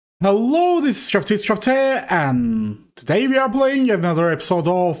Hello, this is GregTech, and today we are playing another episode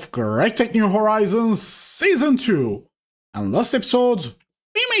of GregTech New Horizons Season 2. And last episode,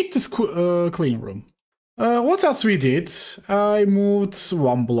 we made this clean room. What else we did? I moved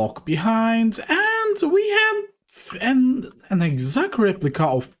one block behind, and we had an exact replica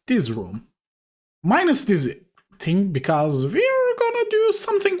of this room. Minus this thing, because we're gonna do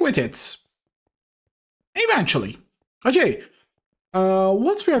something with it. Eventually. Okay.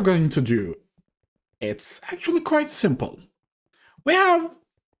 What we are going to do, it's actually quite simple. We have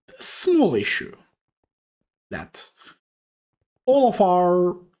a small issue that all of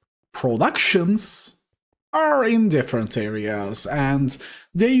our productions are in different areas and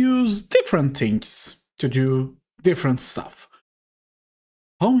they use different things to do different stuff.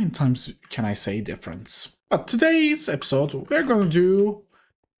 How many times can I say different? But today's episode, we're gonna do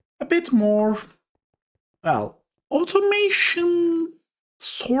a bit more, well, automation,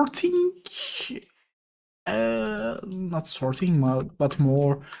 sorting, not sorting, but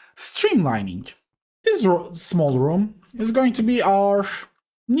more streamlining. This small room is going to be our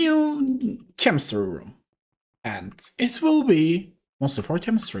new chemistry room, and it will be mostly for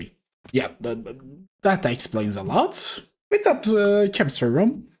chemistry. Yeah, that explains a lot. With that chemistry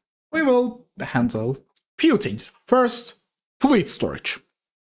room, we will handle few things. First, fluid storage.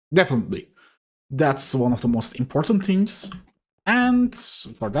 Definitely. That's one of the most important things. And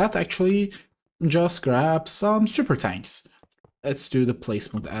for that, actually, just grab some super tanks. Let's do the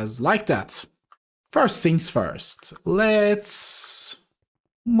placement as like that. First things first, let's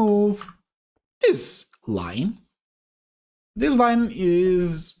move this line. This line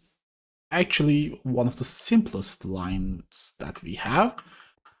is actually one of the simplest lines that we have.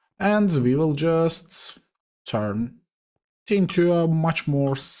 And we will just turn it into a much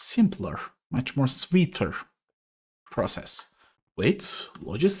more simpler, much more sweeter process with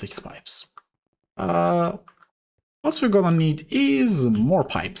logistics pipes. What we're gonna need is more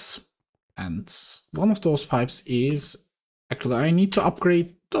pipes, and one of those pipes is actually I need to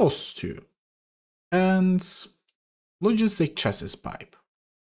upgrade those two. And logistic chassis pipe,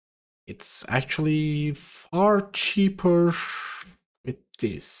 it's actually far cheaper with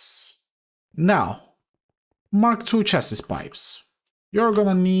this. Now, Mark II chassis pipes, you're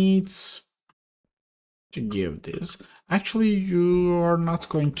gonna need to give this. Actually, you are not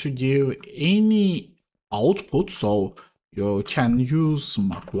going to give any output, so you can use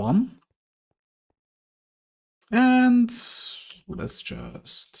Mark 1. And let's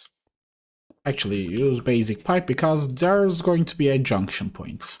just actually use basic pipe because there's going to be a junction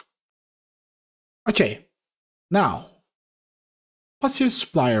point. Okay, now passive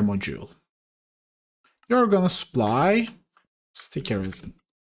supplier module. You're gonna supply sticker resin.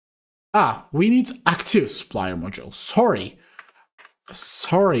 We need active supplier module. Sorry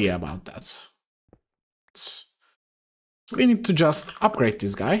about that. We need to just upgrade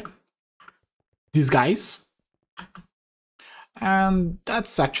this guy. These guys. And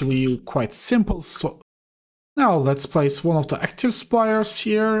that's actually quite simple. So now let's place one of the active suppliers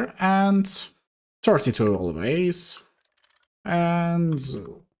here and 32 always. And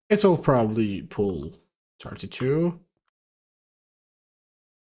it will probably pull 32.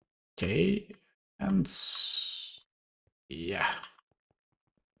 Okay, and yeah.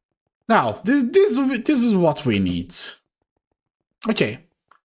 Now, this is what we need. Okay,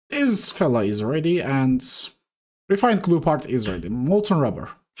 this fella is ready, and refined glue part is ready. Molten rubber.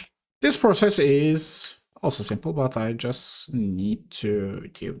 This process is also simple, but I just need to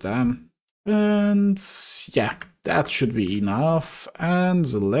give them. And yeah, that should be enough.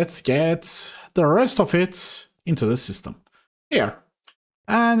 And let's get the rest of it into the system. Here.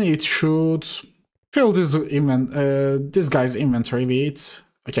 And it should fill this guy's inventory with.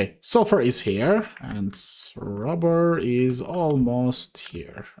 Okay, sulfur is here and rubber is almost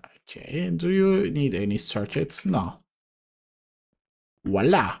here. Okay, do you need any circuits? No.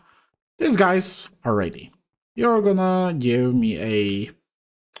 Voila! These guys are ready. You're gonna give me a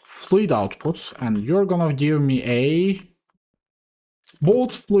fluid output and you're gonna give me a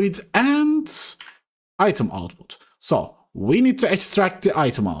both fluid and item output. So we need to extract the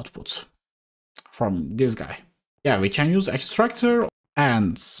item output from this guy. Yeah, we can use extractor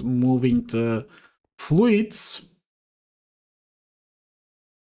and moving the fluids.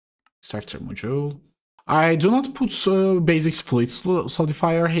 Extractor module. I do not put basic fluid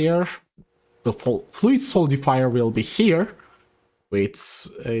solidifier here. The fluid solidifier will be here with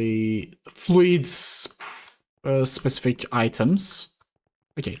a fluids specific items.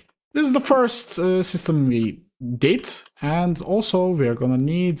 Okay, this is the first system we did, and also we're gonna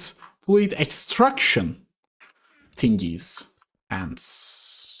need fluid extraction thingies, and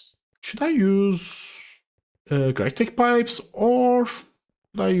should I use GregTech pipes or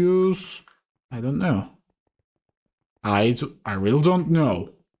should I use, I don't know. I really don't know.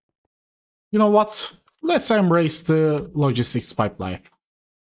 You know what? Let's embrace the logistics pipeline.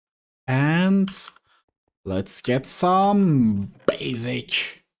 And let's get some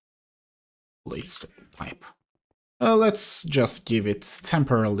basic fluid pipe. Let's just give it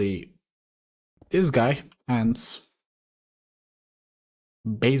temporarily this guy and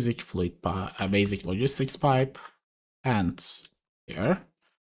basic fluid pipe, basic logistics pipe, and here,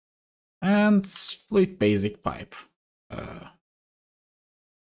 and fluid basic pipe.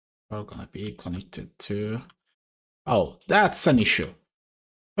 We're gonna be connected to. Oh, that's an issue.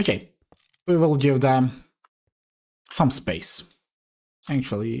 Okay, we will give them some space.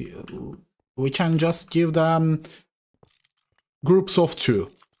 Actually, we can just give them groups of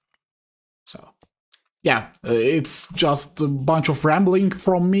 2. So, yeah, it's just a bunch of rambling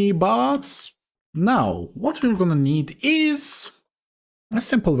from me, but now what we're gonna need is a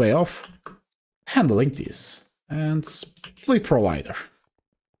simple way of handling this. And fleet provider.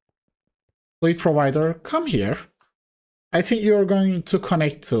 Fleet provider, come here. I think you're going to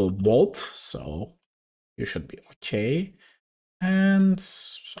connect to both, so you should be okay. And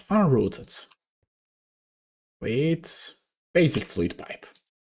unroute it with basic fluid pipe.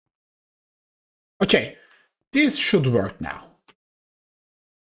 Okay, this should work now.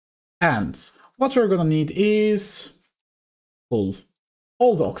 And what we're gonna need is pull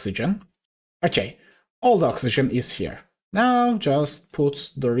all the oxygen. Okay, all the oxygen is here. Now just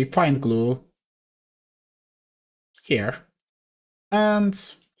put the refined glue here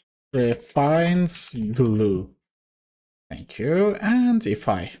and refined glue. Thank you. And if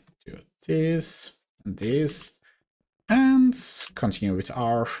I do this and this and continue with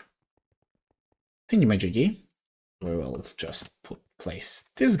our thingamajiggy, we will just place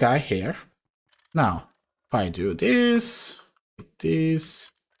this guy here. Now, if I do this, with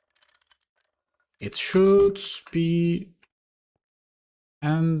this, it should be,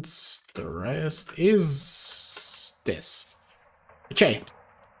 and the rest is this. Okay,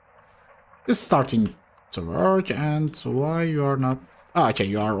 it's starting to work, and why you are not? Okay,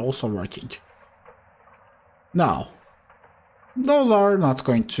 you are also working. Now, those are not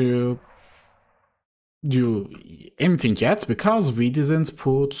going to do anything yet because we didn't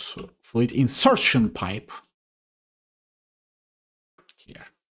put fluid insertion pipe here.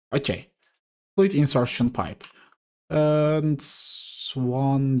 Okay, fluid insertion pipe and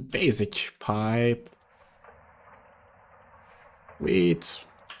one basic pipe with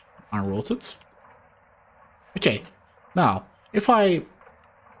unrouted. Okay, now if I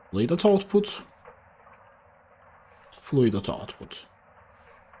fluid output,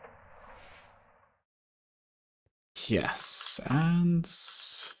 yes, and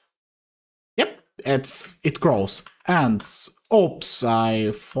yep, it grows. And oops,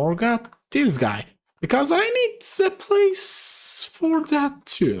 I forgot this guy because I need a place for that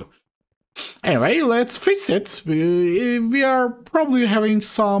too. Anyway, let's fix it. We are probably having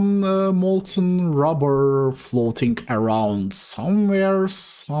some molten rubber floating around somewhere,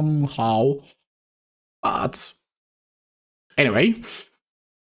 somehow. But anyway.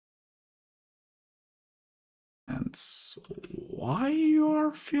 And why you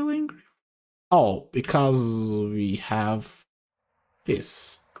are feeling? Oh, because we have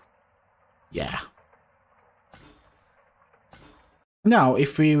this. Yeah. Now,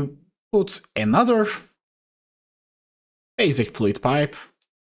 if we put another basic fluid pipe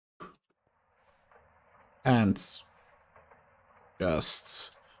and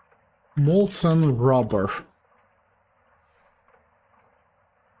just molten rubber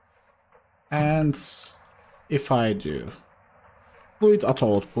and if I do fluid at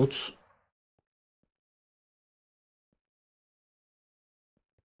output,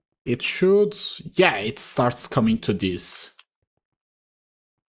 it should, yeah, it starts coming to this.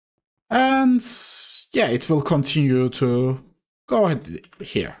 And yeah, it will continue to go ahead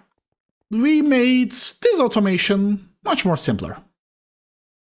here. We made this automation much more simpler.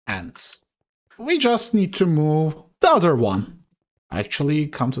 And we just need to move the other one. Actually,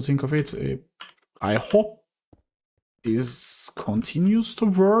 come to think of it, I hope this continues to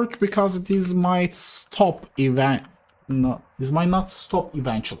work because this might stop this might not stop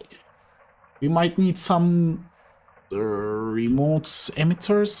eventually. We might need some remote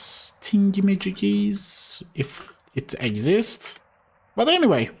emitters thingamajiggies if it exists. But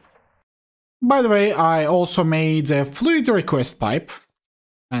anyway, by the way, I also made a fluid request pipe,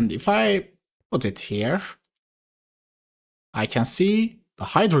 and if I put it here, I can see the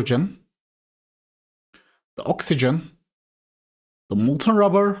hydrogen, the oxygen, the molten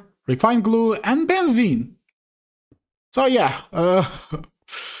rubber refined glue, and benzene. So yeah,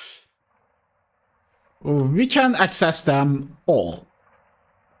 we can access them all.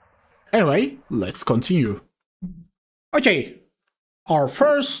 Anyway, let's continue. Okay, our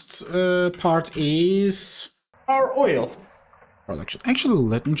first part is our oil production. Actually,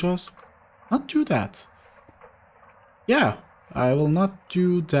 let me just not do that. Yeah, I will not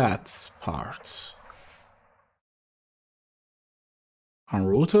do that part.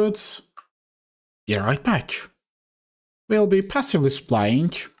 Unrouted. Be right back. We'll be passively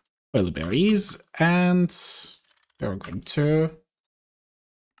supplying oil berries, and we're going to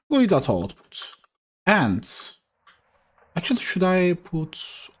fluid auto output. And actually, should I put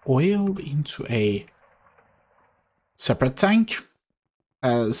oil into a separate tank?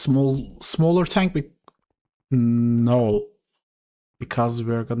 A smaller tank? No, because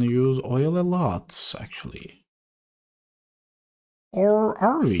we're gonna use oil a lot, actually. Or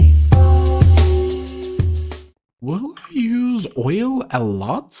are we? Will I use oil a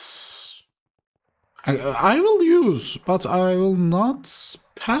lot? I will use, but I will not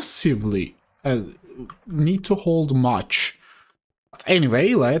passively need to hold much. But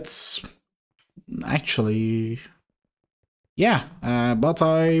anyway, let's actually... Yeah, but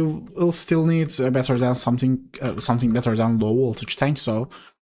I will still need better than something better than low voltage tank, so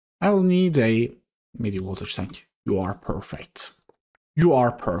I will need a medium voltage tank. You are perfect. You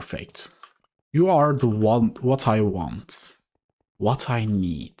are perfect. You are the one what I want, what I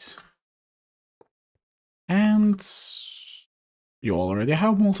need. And you already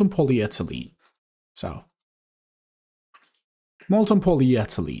have molten polyethylene. So, molten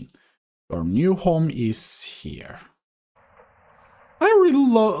polyethylene. Your new home is here. I really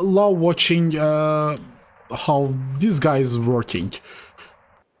love watching how this guy is working.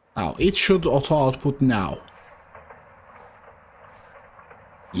 Now, it should auto-output now.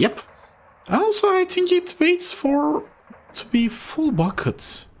 Yep. Also, I think it waits for to be full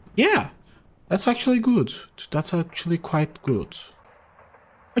bucket. Yeah, that's actually good. That's actually quite good.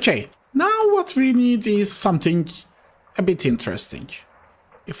 Okay, now what we need is something a bit interesting.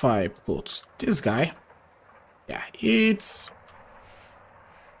 If I put this guy, yeah, it's...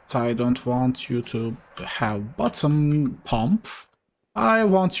 I don't want you to have bottom pump. I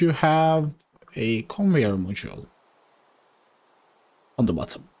want you to have a conveyor module on the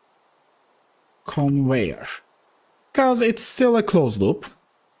bottom. Conveyor. Because it's still a closed loop.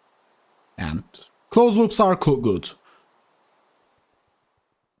 And closed loops are good.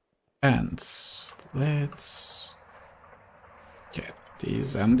 And let's get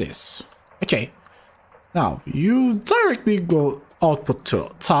this and this. Okay. Now, you directly go output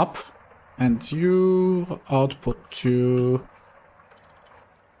to top, and you output to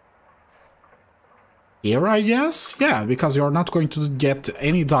here, I guess? Yeah, because you're not going to get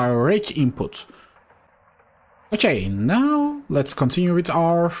any direct input. Okay, now let's continue with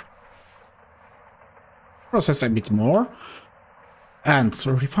our process a bit more. And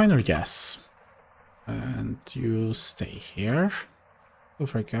refiner gas. And you stay here.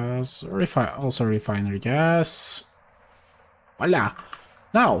 Sulfur gas, also refiner gas. Voila!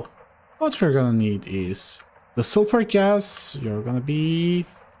 Now, what we're gonna need is the sulfur gas. You're gonna be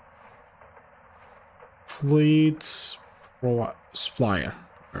fluid supplier.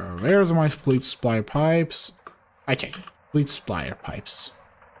 Where's my fluid supplier pipes? Okay, fluid supplier pipes.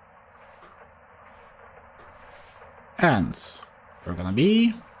 And we're gonna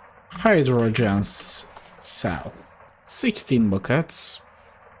be hydrogen cell. 16 buckets.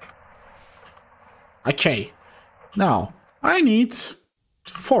 Okay, now I need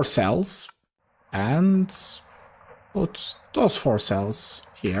 4 cells and put those 4 cells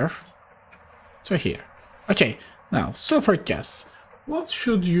here to here. Okay, now sulfur gas. What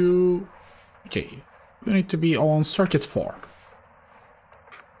should you... Okay, you need to be on circuit 4.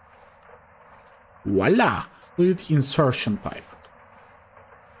 Voila! Fluid insertion pipe.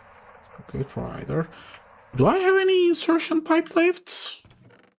 Okay, provider. Do I have any insertion pipe left?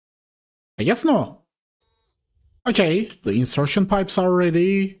 I guess no. Okay, the insertion pipes are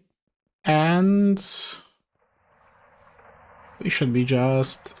ready, and we should be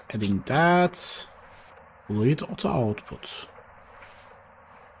just adding that. Fluid auto output.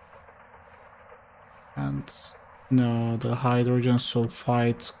 And no, the hydrogen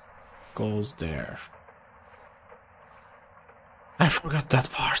sulfide goes there. I forgot that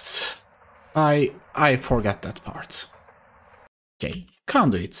part. I forgot that part. Okay,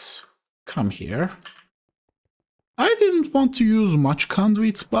 conduits. Come here. I didn't want to use much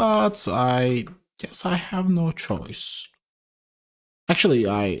conduits, but I guess I have no choice. Actually,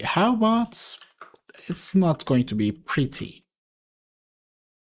 I have, but it's not going to be pretty.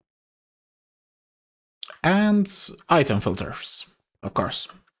 and item filters, of course.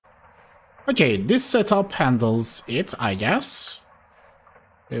 Okay, this setup handles it, I guess.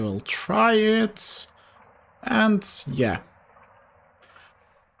 We will try it, and yeah.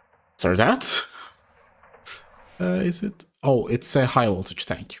 After that, is it? Oh, it's a high voltage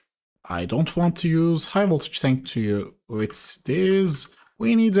tank. I don't want to use high voltage tank with this.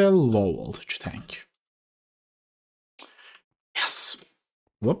 We need a low voltage tank. Yes.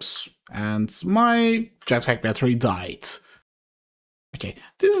 Whoops. And my jetpack battery died. Okay,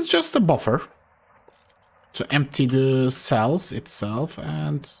 this is just a buffer to empty the cells itself.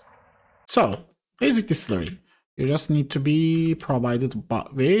 And so, basic distillery. You just need to be provided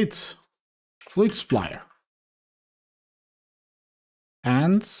with fluid supplier.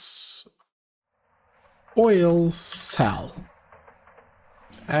 And oil cell.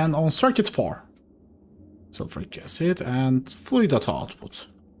 And on circuit 4, sulfuric acid and fluid auto output.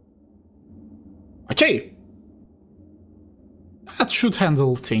 Okay. That should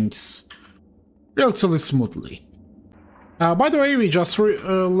handle things relatively smoothly. By the way, we just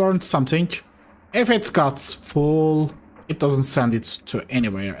learned something. If it got full, it doesn't send it to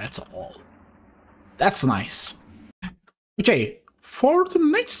anywhere at all. That's nice. Okay, for the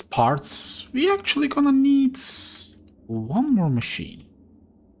next part, we actually gonna need one more machine.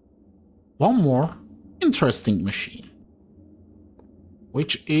 One more interesting machine.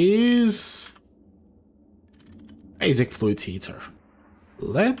 Which is basic fluid heater.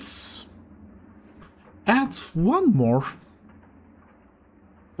 Let's add one more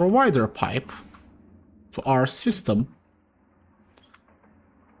provider pipe to our system.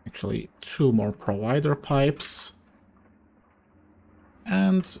 Actually, two more provider pipes.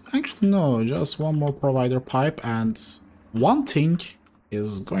 And actually, no, just one more provider pipe. And one thing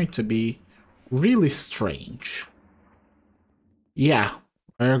is going to be really strange. Yeah,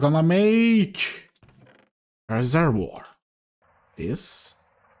 we're gonna make a reservoir. This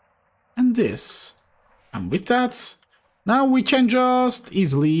and this. And with that, now we can just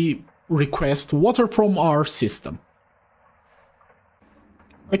easily request water from our system.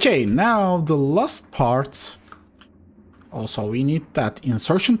 Okay, now the last part. Also, we need that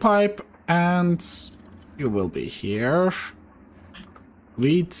insertion pipe, and you will be here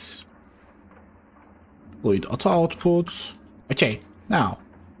with fluid auto output. Okay, now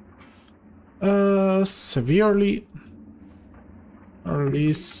severely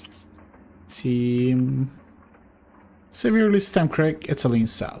released severely stem crack ethylene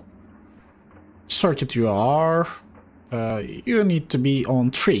cell. Circuit you need to be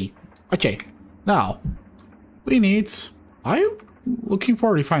on 3. Okay, now we need. Are you looking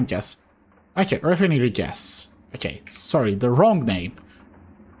for refined gas? Okay, refinery gas. Okay, sorry, the wrong name.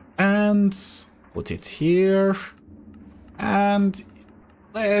 And put it here. And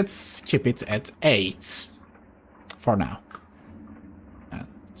let's keep it at 8 for now. And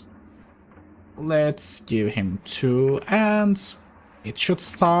let's give him 2, and it should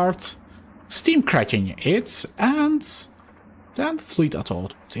start steam cracking it, and then fluid auto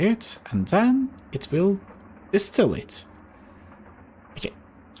output it, and then it will distill it. Okay,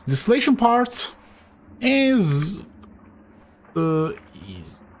 distillation part is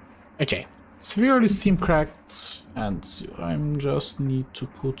okay, severely steam cracked, and I'm just need to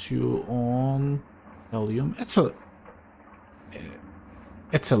put you on helium ethylene.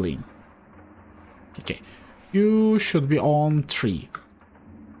 Okay, you should be on 3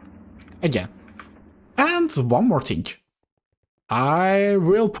 again. And one more thing, I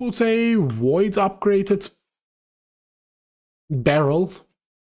will put a void upgraded barrel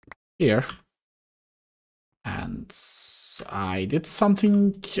here. And I did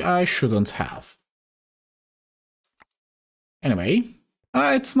something I shouldn't have. Anyway,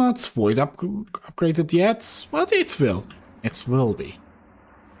 it's not void upgraded yet, but it will. It will be.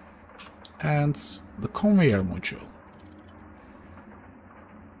 And the conveyor module.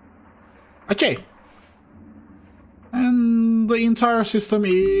 Okay. And the entire system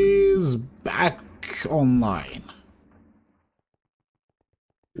is back online.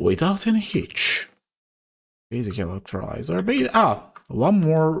 Without any hitch. Basic electrolyzer. One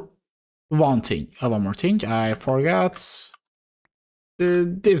more thing. I forgot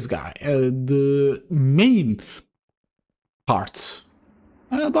this guy. The main part.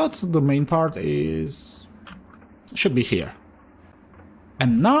 But the main part should be here.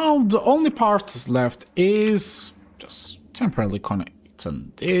 And now the only part left is just temporarily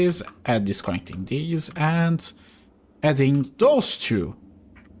connecting this, disconnecting these, and adding those two.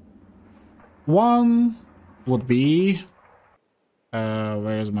 One would be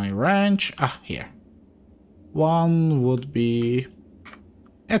where's my wrench? Here. One would be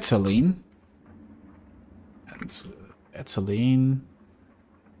ethylene, And ethylene.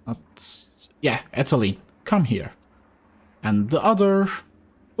 Yeah, ethylene. Come here. And the other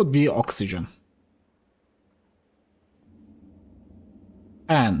would be oxygen.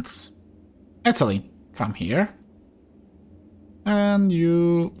 And ethylene. Come here. And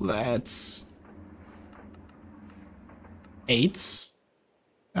you, let's 8.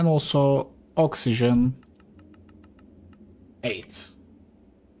 And also oxygen 8.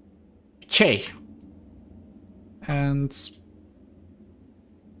 Okay. And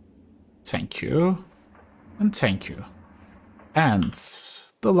thank you. And thank you. And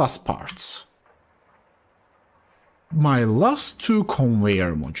the last part. My last 2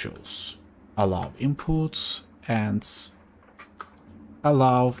 conveyor modules. Allow inputs and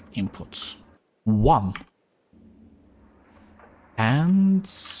allow inputs. 1. And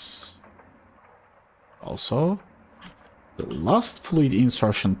also the last fluid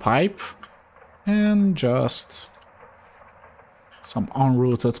insertion pipe and just some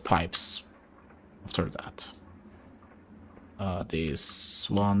unrouted pipes after that. This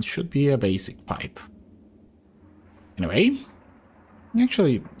one should be a basic pipe. Anyway,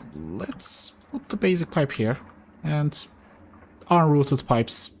 actually, let's put the basic pipe here and unrouted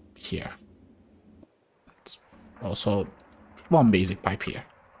pipes here. Also, 1 basic pipe here.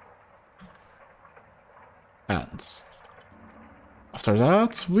 And after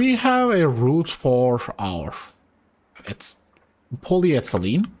that, we have a route for our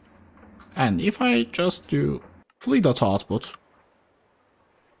polyethylene. And if I just do fluid.output,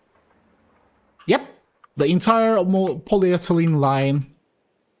 yep, the entire polyethylene line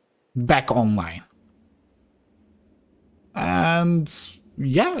back online. And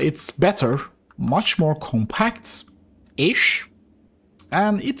yeah, it's better, much more compact-ish,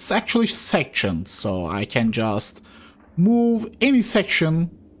 and it's actually sectioned, so I can just move any section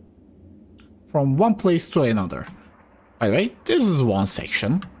from one place to another. By the way, this is one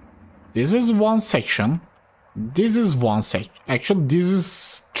section, this is one section, this is one section, actually this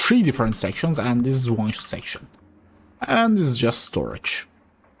is 3 different sections, and this is one section. And this is just storage.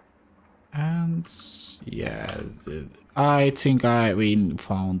 And yeah, I think we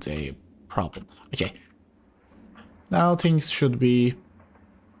found a problem. Okay, now things should be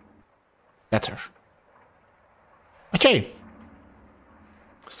better. Okay,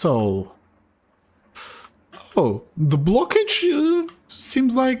 so the blockage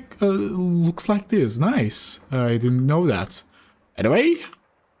seems like looks like this. Nice. I didn't know that. Anyway,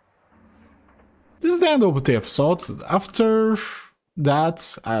 this is the end of the episode. After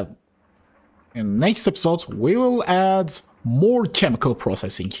that, in the next episode, we will add more chemical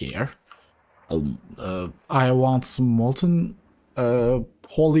processing here. I want some molten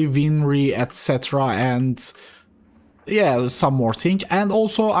polyvinyl, etc. and yeah, some more thing. And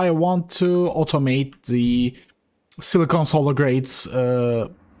also I want to automate the silicon solar grades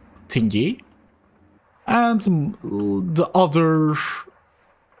thingy. And the other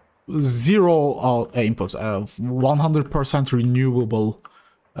 0 inputs, 100% renewable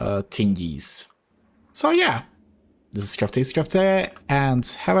thingies. So yeah, this is GregTech, and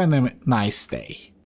have a nice day.